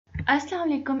Assalamu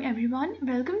alaikum everyone,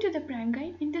 welcome to the Prime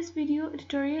Guide. In this video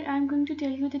tutorial I am going to tell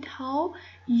you that how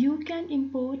you can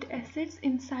import assets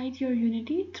inside your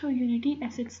Unity through Unity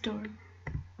Asset Store.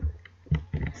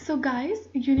 So guys,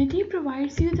 Unity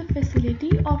provides you the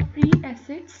facility of free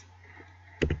assets.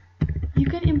 You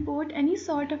can import any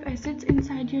sort of assets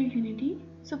inside your Unity.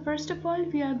 So first of all,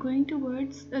 we are going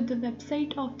towards the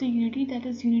website of the Unity, that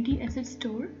is Unity Asset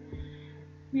Store.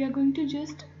 We are going to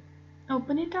just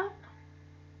open it up.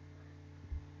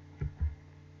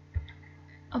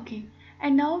 Okay,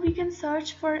 and now we can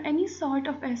search for any sort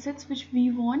of assets which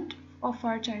we want of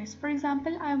our choice. For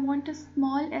example, I want a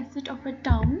small asset of a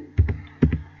town,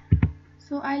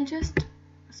 so I'll just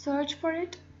search for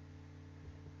it.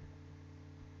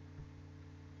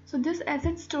 So this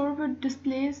asset store would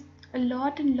display a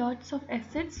lot and lots of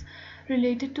assets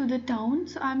related to the town,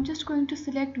 so I'm just going to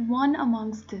select one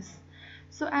amongst this.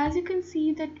 So as you can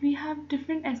see that we have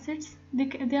different assets,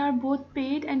 they are both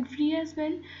paid and free as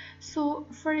well. So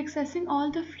for accessing all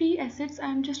the free assets,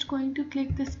 I'm just going to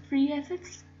click this free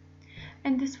assets,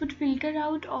 and this would filter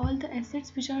out all the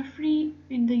assets which are free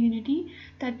in the Unity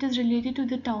that is related to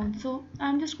the town. So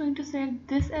I'm just going to select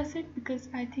this asset because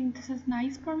I think this is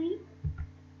nice for me.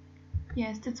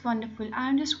 Yes, that's wonderful.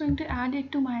 I'm just going to add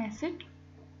it to my asset.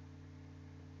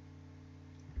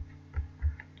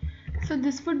 So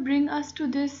this would bring us to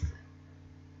this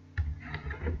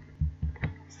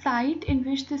site in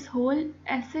which this whole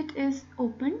asset is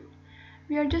open.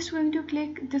 We are just going to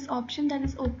click this option that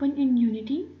is open in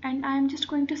Unity, and I am just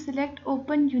going to select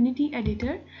open Unity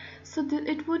editor, so that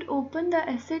it would open the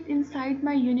asset inside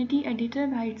my Unity editor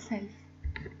by itself.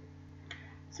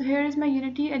 So here is my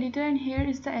Unity editor and here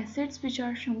is the assets which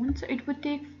are shown. So it would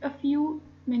take a few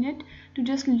minutes to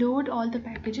just load all the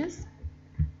packages.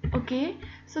 Okay,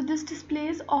 so this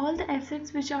displays all the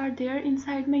assets which are there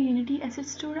inside my Unity Asset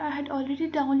Store. I had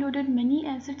already downloaded many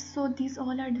assets, so these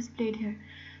all are displayed here.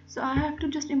 So I have to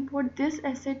just import this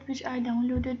asset which I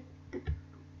downloaded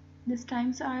this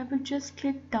time. So I will just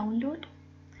click download,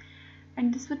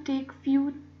 and this would take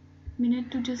few minutes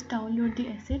to just download the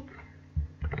asset.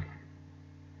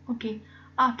 Okay,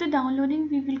 after downloading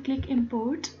we will click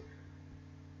import.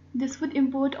 This would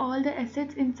import all the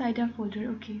assets inside our folder.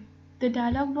 Okay, the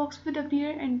dialog box would appear,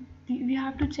 and we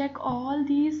have to check all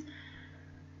these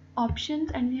options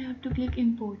and we have to click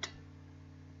import.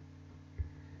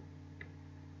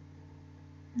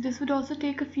 This would also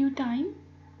take a few time,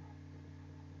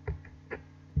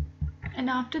 and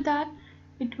after that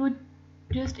it would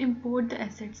just import the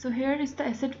asset. So here is the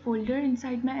asset folder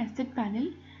inside my asset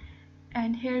panel,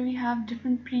 and here we have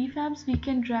different prefabs. We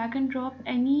can drag and drop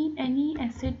any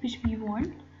asset which we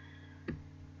want.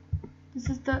 This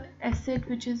is the asset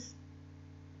which is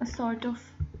a sort of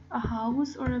a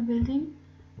house or a building,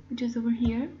 which is over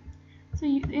here. So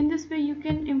in this way you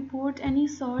can import any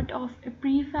sort of a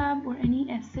prefab or any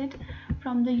asset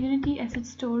from the Unity Asset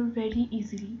Store very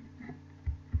easily.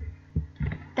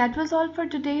 That was all for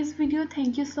today's video.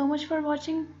 Thank you so much for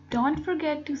watching. Don't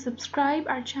forget to subscribe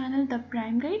our channel The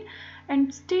Prime Guide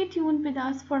and stay tuned with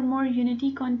us for more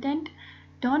Unity content.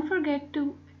 Don't forget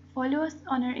to follow us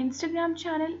on our Instagram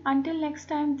channel. Until next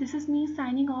time, this is me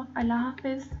signing off. Allah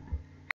Hafiz.